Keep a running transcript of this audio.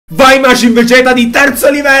Vai Majin Vegeta di terzo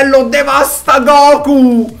livello, devasta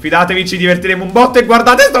Goku! Fidatevi, ci divertiremo un botto e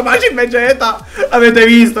guardate sto Majin Vegeta! Avete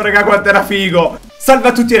visto, raga, quanto era figo? Salve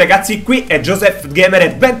a tutti ragazzi, qui è Joseph Gamer e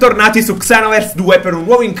bentornati su Xenoverse 2 per un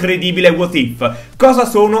nuovo incredibile What If. Cosa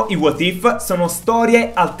sono i What If? Sono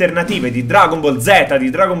storie alternative di Dragon Ball Z, di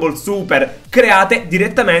Dragon Ball Super, create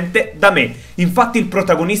direttamente da me. Infatti il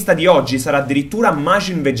protagonista di oggi sarà addirittura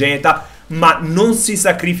Majin Vegeta, ma non si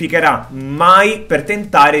sacrificherà mai per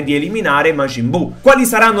tentare di eliminare Majin Bu. Quali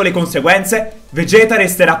saranno le conseguenze? Vegeta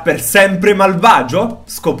resterà per sempre malvagio?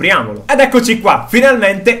 Scopriamolo. Ed eccoci qua,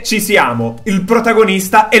 finalmente ci siamo. Il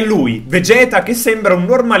protagonista è lui, Vegeta, che sembra un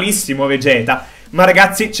normalissimo Vegeta. Ma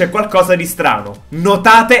ragazzi, c'è qualcosa di strano.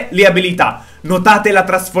 Notate le abilità. Notate la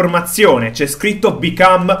trasformazione, c'è scritto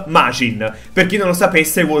Become Majin. Per chi non lo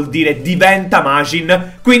sapesse vuol dire diventa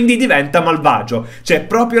Majin, quindi diventa malvagio. C'è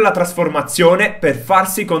proprio la trasformazione per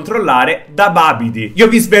farsi controllare da Babidi. Io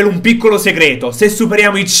vi svelo un piccolo segreto: se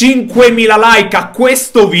superiamo i 5000 like a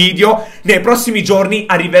questo video, nei prossimi giorni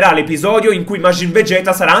arriverà l'episodio in cui Majin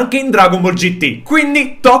Vegeta sarà anche in Dragon Ball GT.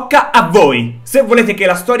 Quindi tocca a voi. Se volete che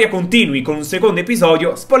la storia continui con un secondo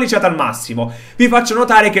episodio, spolliciate al massimo. Vi faccio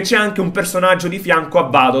notare che c'è anche un personaggio di fianco a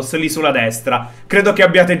Vados lì sulla destra. Credo che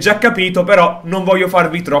abbiate già capito, però non voglio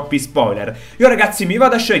farvi troppi spoiler. Io ragazzi mi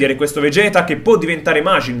vado a scegliere questo Vegeta che può diventare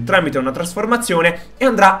Majin tramite una trasformazione e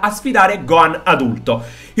andrà a sfidare Gohan adulto,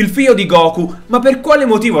 il figlio di Goku. Ma per quale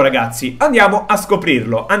motivo ragazzi? Andiamo a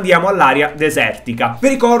scoprirlo, andiamo all'area desertica. Vi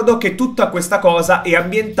ricordo che tutta questa cosa è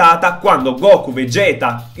ambientata quando Goku,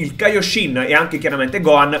 Vegeta, il Kaioshin e anche chiaramente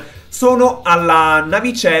Gohan sono alla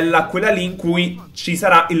navicella, quella lì in cui ci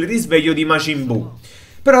sarà il risveglio di Majin Bu.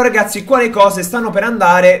 Però ragazzi, qua le cose stanno per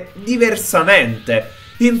andare diversamente.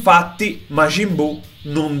 Infatti Majin Bu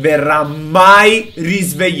non verrà mai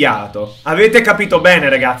risvegliato. Avete capito bene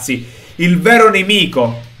ragazzi? Il vero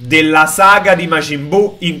nemico della saga di Majin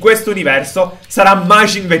Bu in questo universo sarà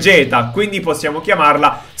Majin Vegeta, quindi possiamo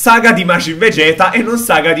chiamarla saga di Majin Vegeta e non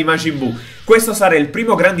saga di Majin Bu. Questo sarà il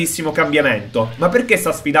primo grandissimo cambiamento. Ma perché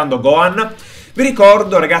sta sfidando Gohan? Vi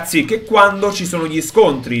ricordo ragazzi che quando ci sono gli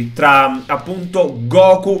scontri tra appunto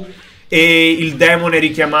Goku e il demone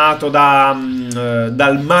richiamato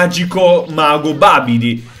dal magico mago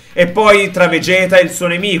Babidi, e poi tra Vegeta e il suo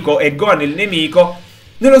nemico e Gohan il nemico,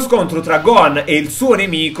 nello scontro tra Gohan e il suo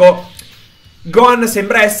nemico, Gohan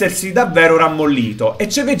sembra essersi davvero rammollito e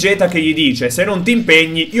c'è Vegeta che gli dice: se non ti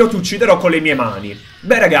impegni io ti ucciderò con le mie mani.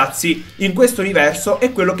 Beh ragazzi, in questo universo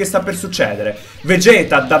è quello che sta per succedere.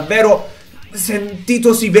 Vegeta, davvero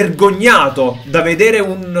sentitosi vergognato da vedere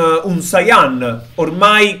un Saiyan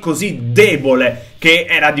ormai così debole, che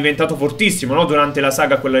era diventato fortissimo, no? Durante la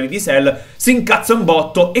saga quella lì di Cell, si incazza un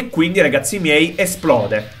botto e quindi ragazzi miei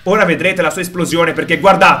esplode. Ora vedrete la sua esplosione perché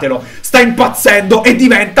guardatelo, sta impazzendo e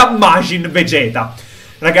diventa Majin Vegeta.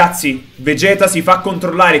 Ragazzi, Vegeta si fa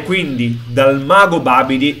controllare quindi dal mago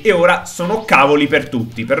Babidi e ora sono cavoli per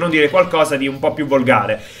tutti, per non dire qualcosa di un po' più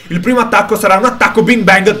volgare. Il primo attacco sarà un attacco Bing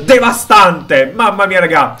Bang devastante. Mamma mia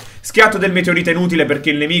raga, schiato del meteorite inutile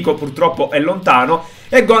perché il nemico purtroppo è lontano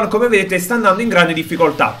e Gohan, come vedete, sta andando in grande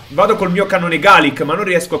difficoltà. Vado col mio cannone Gallic ma non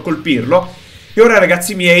riesco a colpirlo. E ora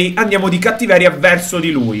ragazzi miei andiamo di cattiveria verso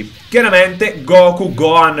di lui. Chiaramente Goku,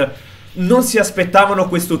 Gohan non si aspettavano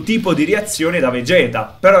questo tipo di reazione da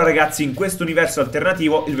Vegeta. Però ragazzi, in questo universo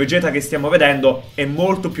alternativo il Vegeta che stiamo vedendo è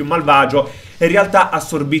molto più malvagio e in realtà ha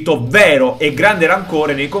assorbito vero e grande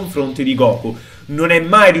rancore nei confronti di Goku. Non è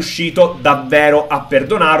mai riuscito davvero a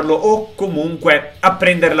perdonarlo o comunque a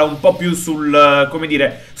prenderla un po' più come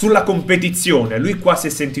dire, sulla competizione. Lui qua si è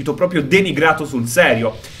sentito proprio denigrato sul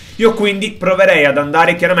serio. Io quindi proverei ad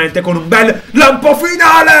andare chiaramente con un bel lampo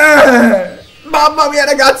finale. Mamma mia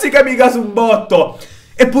ragazzi che mi caso un botto.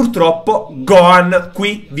 E purtroppo Gohan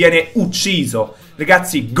qui viene ucciso.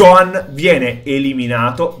 Ragazzi, Gohan viene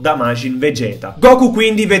eliminato da Majin Vegeta. Goku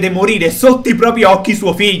quindi vede morire sotto i propri occhi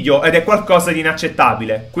suo figlio ed è qualcosa di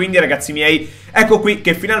inaccettabile. Quindi ragazzi miei, ecco qui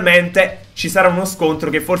che finalmente ci sarà uno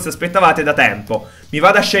scontro che forse aspettavate da tempo. Mi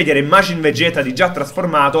vado a scegliere Majin Vegeta di già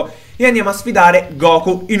trasformato e andiamo a sfidare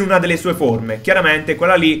Goku in una delle sue forme. Chiaramente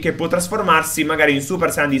quella lì che può trasformarsi magari in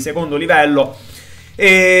Super Saiyan di secondo livello.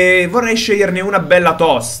 E vorrei sceglierne una bella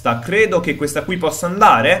tosta. Credo che questa qui possa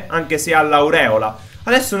andare, anche se ha l'aureola.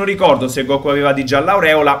 Adesso non ricordo se Goku aveva di già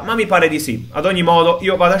l'aureola, ma mi pare di sì. Ad ogni modo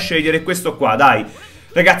io vado a scegliere questo qua, dai.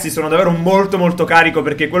 Ragazzi, sono davvero molto carico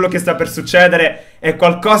perché quello che sta per succedere è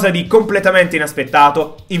qualcosa di completamente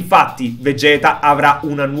inaspettato. Infatti Vegeta avrà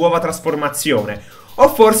una nuova trasformazione, o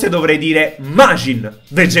forse dovrei dire Majin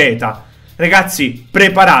Vegeta. Ragazzi,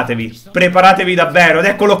 preparatevi davvero. Ed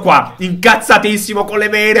eccolo qua, incazzatissimo con le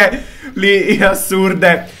vene lì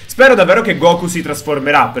assurde. Spero davvero che Goku si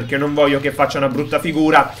trasformerà, perché non voglio che faccia una brutta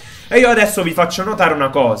figura. E io adesso vi faccio notare una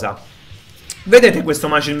cosa. Vedete questo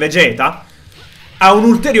Majin Vegeta? Ha un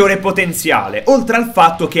ulteriore potenziale, oltre al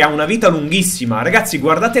fatto che ha una vita lunghissima. Ragazzi,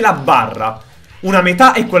 guardate la barra. Una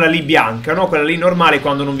metà è quella lì bianca, no? Quella lì normale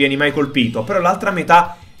quando non vieni mai colpito. Però l'altra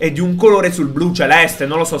metà è di un colore sul blu celeste,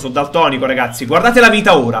 non lo so, sono daltonico, ragazzi. Guardate la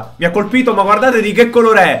vita ora. Mi ha colpito, ma guardate di che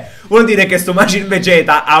colore è. Vuol dire che sto Majin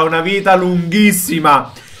Vegeta ha una vita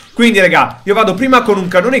lunghissima. Quindi, raga, io vado prima con un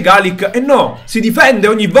cannone Gallic e no, si difende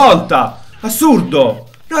ogni volta. Assurdo.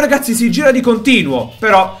 No, ragazzi, si gira di continuo.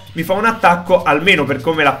 Però mi fa un attacco, almeno per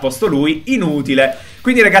come l'ha posto lui, inutile.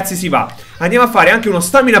 Quindi, ragazzi, si va. Andiamo a fare anche uno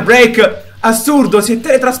stamina break. Assurdo, si è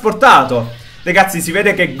teletrasportato. Ragazzi, si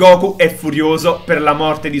vede che Goku è furioso per la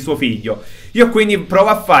morte di suo figlio. Io quindi provo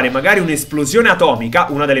a fare magari un'esplosione atomica,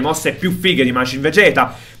 una delle mosse più fighe di Majin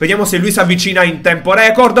Vegeta. Vediamo se lui si avvicina in tempo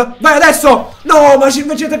record. Vai adesso! No, Majin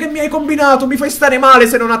Vegeta, che mi hai combinato? Mi fai stare male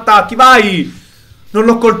se non attacchi, vai! Non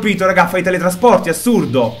l'ho colpito, raga, fa i teletrasporti,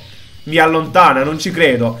 assurdo. Mi allontana, non ci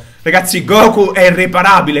credo. Ragazzi, Goku è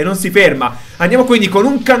irreparabile, non si ferma. Andiamo quindi con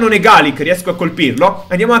un cannone Gallic, riesco a colpirlo.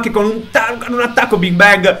 Andiamo anche con un attacco Big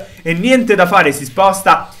Bang. E niente da fare, si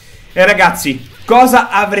sposta. E ragazzi, cosa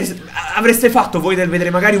avreste fatto voi nel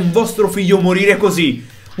vedere magari un vostro figlio morire così?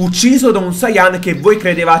 Ucciso da un Saiyan che voi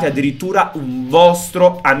credevate addirittura un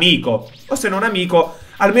vostro amico. O se non amico,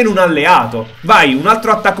 almeno un alleato. Vai, un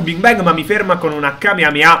altro attacco Big Bang, ma mi ferma con una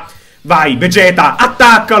Kamehameha. Vai, Vegeta,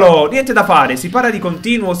 attaccalo! Niente da fare, si para di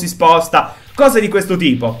continuo, si sposta, cose di questo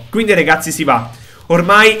tipo. Quindi, ragazzi, si va.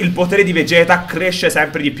 Ormai il potere di Vegeta cresce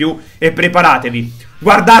sempre di più e preparatevi.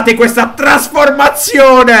 Guardate questa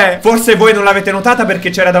trasformazione! Forse voi non l'avete notata perché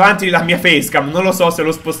c'era davanti la mia facecam. Non lo so se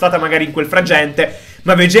l'ho spostata magari in quel frangente.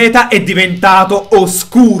 Ma Vegeta è diventato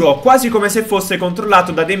oscuro, quasi come se fosse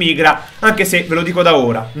controllato da Demigra. Anche se, ve lo dico da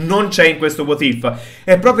ora, non c'è in questo WHATIF.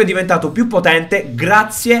 È proprio diventato più potente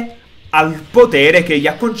grazie al potere che gli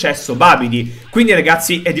ha concesso Babidi. Quindi,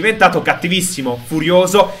 ragazzi, è diventato cattivissimo,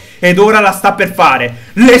 furioso, ed ora la sta per fare.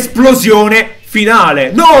 L'esplosione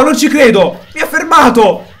finale. No, non ci credo. Mi ha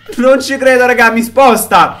fermato. Non ci credo, raga, mi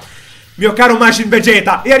sposta. Mio caro Majin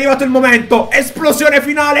Vegeta, è arrivato il momento. Esplosione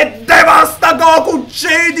finale. Devasta Goku,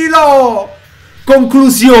 uccidilo.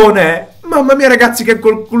 Conclusione. Mamma mia, ragazzi, che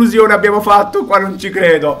conclusione abbiamo fatto. Qua non ci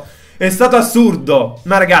credo. È stato assurdo.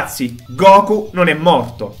 Ma ragazzi, Goku non è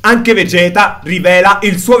morto. Anche Vegeta rivela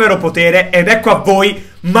il suo vero potere. Ed ecco a voi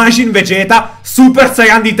Majin Vegeta Super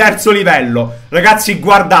Saiyan di terzo livello. Ragazzi,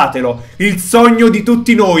 guardatelo. Il sogno di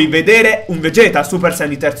tutti noi, vedere un Vegeta Super Saiyan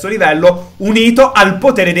di terzo livello unito al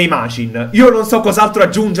potere dei Majin. Io non so cos'altro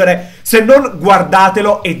aggiungere se non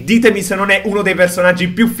guardatelo e ditemi se non è uno dei personaggi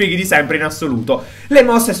più fighi di sempre in assoluto. Le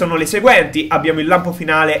mosse sono le seguenti. Abbiamo il lampo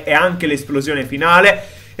finale e anche l'esplosione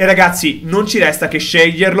finale. E ragazzi, non ci resta che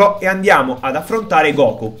sceglierlo e andiamo ad affrontare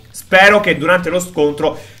Goku. Spero che durante lo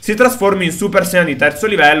scontro si trasformi in Super Saiyan di terzo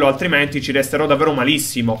livello, altrimenti ci resterò davvero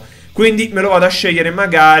malissimo. Quindi me lo vado a scegliere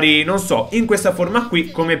magari, non so, in questa forma qui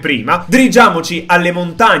come prima. Dirigiamoci alle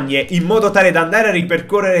montagne in modo tale da andare a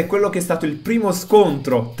ripercorrere quello che è stato il primo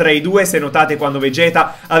scontro tra i due. Se notate, quando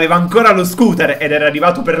Vegeta aveva ancora lo scooter ed era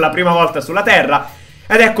arrivato per la prima volta sulla Terra.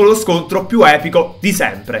 Ed ecco lo scontro più epico di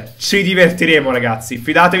sempre. Ci divertiremo, ragazzi.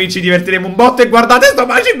 Fidatevi, ci divertiremo un botto. E guardate sto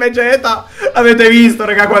Majin Vegeta. Avete visto,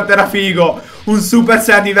 raga, quanto era figo. Un Super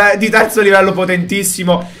Saiyan di terzo livello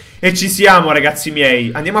potentissimo. E ci siamo, ragazzi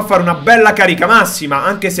miei. Andiamo a fare una bella carica massima.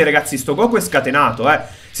 Anche se, ragazzi, sto Goku è scatenato,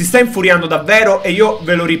 si sta infuriando davvero. E io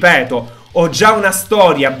ve lo ripeto, ho già una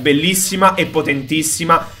storia bellissima e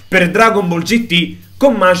potentissima per Dragon Ball GT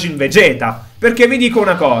con Majin Vegeta. Perché vi dico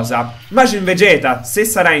una cosa, Majin Vegeta, se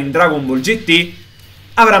sarà in Dragon Ball GT,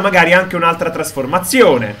 avrà magari anche un'altra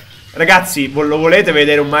trasformazione. Ragazzi, lo volete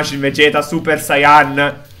vedere un Majin Vegeta Super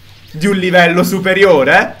Saiyan di un livello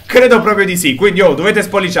superiore? Credo proprio di sì, quindi dovete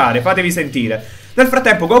spolliciare, fatevi sentire. Nel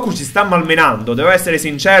frattempo Goku ci sta malmenando, devo essere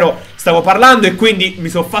sincero, stavo parlando e quindi mi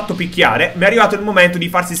sono fatto picchiare. Mi è arrivato il momento di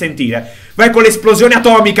farsi sentire. Vai con l'esplosione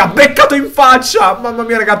atomica, beccato in faccia. Mamma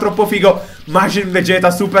mia, raga, troppo figo. Majin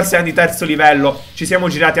Vegeta Super Saiyan di terzo livello. Ci siamo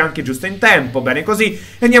girati anche giusto in tempo, bene così.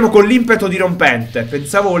 E andiamo con l'impeto dirompente.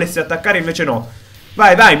 Pensavo volessi attaccare, invece no.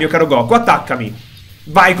 Vai, vai, mio caro Goku, attaccami.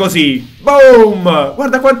 Vai così, boom.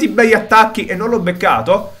 Guarda quanti bei attacchi. E non l'ho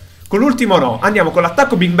beccato? Con l'ultimo no, andiamo con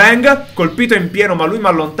l'attacco Big Bang. Colpito in pieno, ma lui mi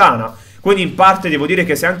allontana. Quindi in parte devo dire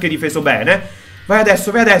che si è anche difeso bene. Vai adesso,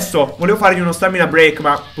 vai adesso. Volevo fargli uno stamina break,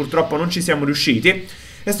 ma purtroppo non ci siamo riusciti.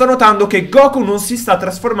 E sto notando che Goku non si sta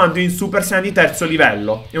trasformando in Super Saiyan di terzo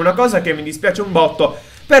livello. È una cosa che mi dispiace un botto,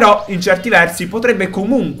 Però in certi versi potrebbe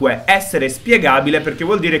comunque essere spiegabile, perché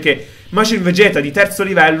vuol dire che Majin Vegeta di terzo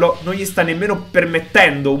livello non gli sta nemmeno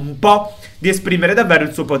permettendo un po' di esprimere davvero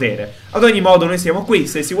il suo potere. Ad ogni modo noi siamo qui,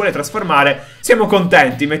 se si vuole trasformare siamo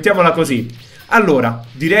contenti, mettiamola così. Allora,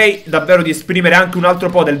 direi davvero di esprimere anche un altro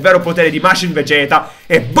po' del vero potere di Majin Vegeta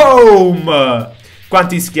e boom!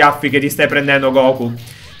 Quanti schiaffi che ti stai prendendo, Goku.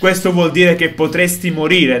 Questo vuol dire che potresti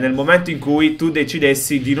morire nel momento in cui tu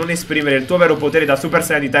decidessi di non esprimere il tuo vero potere da Super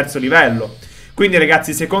Saiyan di terzo livello. Quindi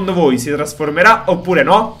ragazzi, secondo voi si trasformerà oppure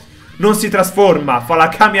no? Non si trasforma, fa la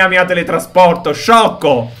Kamehameha teletrasporto,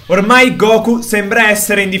 sciocco! Ormai Goku sembra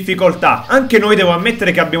essere in difficoltà. Anche noi devo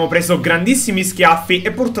ammettere che abbiamo preso grandissimi schiaffi e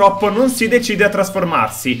purtroppo non si decide a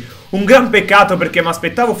trasformarsi. Un gran peccato, perché mi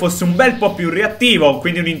aspettavo fosse un bel po' più reattivo,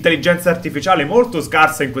 quindi un'intelligenza artificiale molto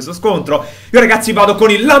scarsa in questo scontro. Io ragazzi vado con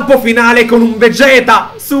il lampo finale con un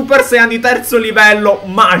Vegeta Super Saiyan di terzo livello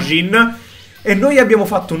Majin. E noi abbiamo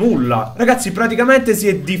fatto nulla. Ragazzi, praticamente si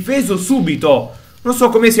è difeso subito. Non so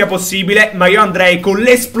come sia possibile, ma io andrei con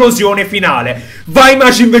l'esplosione finale. Vai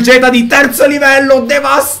Majin Vegeta di terzo livello,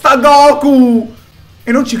 devasta Goku!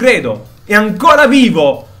 E non ci credo, è ancora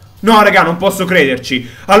vivo! No raga, non posso crederci.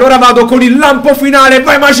 Allora vado con il lampo finale,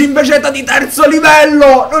 vai Majin Vegeta di terzo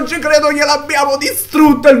livello! Non ci credo, gliel'abbiamo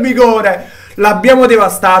distrutto il vigore! L'abbiamo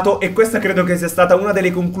devastato e questa credo che sia stata una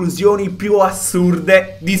delle conclusioni più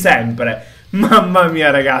assurde di sempre. Mamma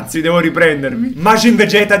mia ragazzi, devo riprendermi. Majin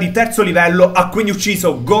Vegeta di terzo livello ha quindi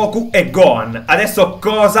ucciso Goku e Gohan. Adesso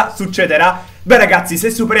cosa succederà? Beh ragazzi,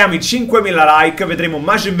 se superiamo i 5.000 like vedremo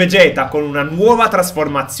Majin Vegeta con una nuova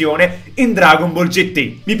trasformazione in Dragon Ball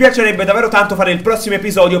GT. Mi piacerebbe davvero tanto fare il prossimo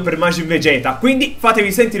episodio per Majin Vegeta, quindi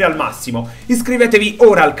fatevi sentire al massimo. Iscrivetevi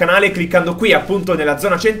ora al canale cliccando qui appunto nella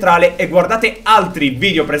zona centrale e guardate altri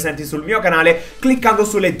video presenti sul mio canale cliccando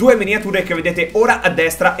sulle due miniature che vedete ora a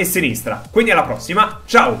destra e a sinistra. Quindi alla prossima,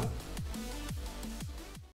 ciao!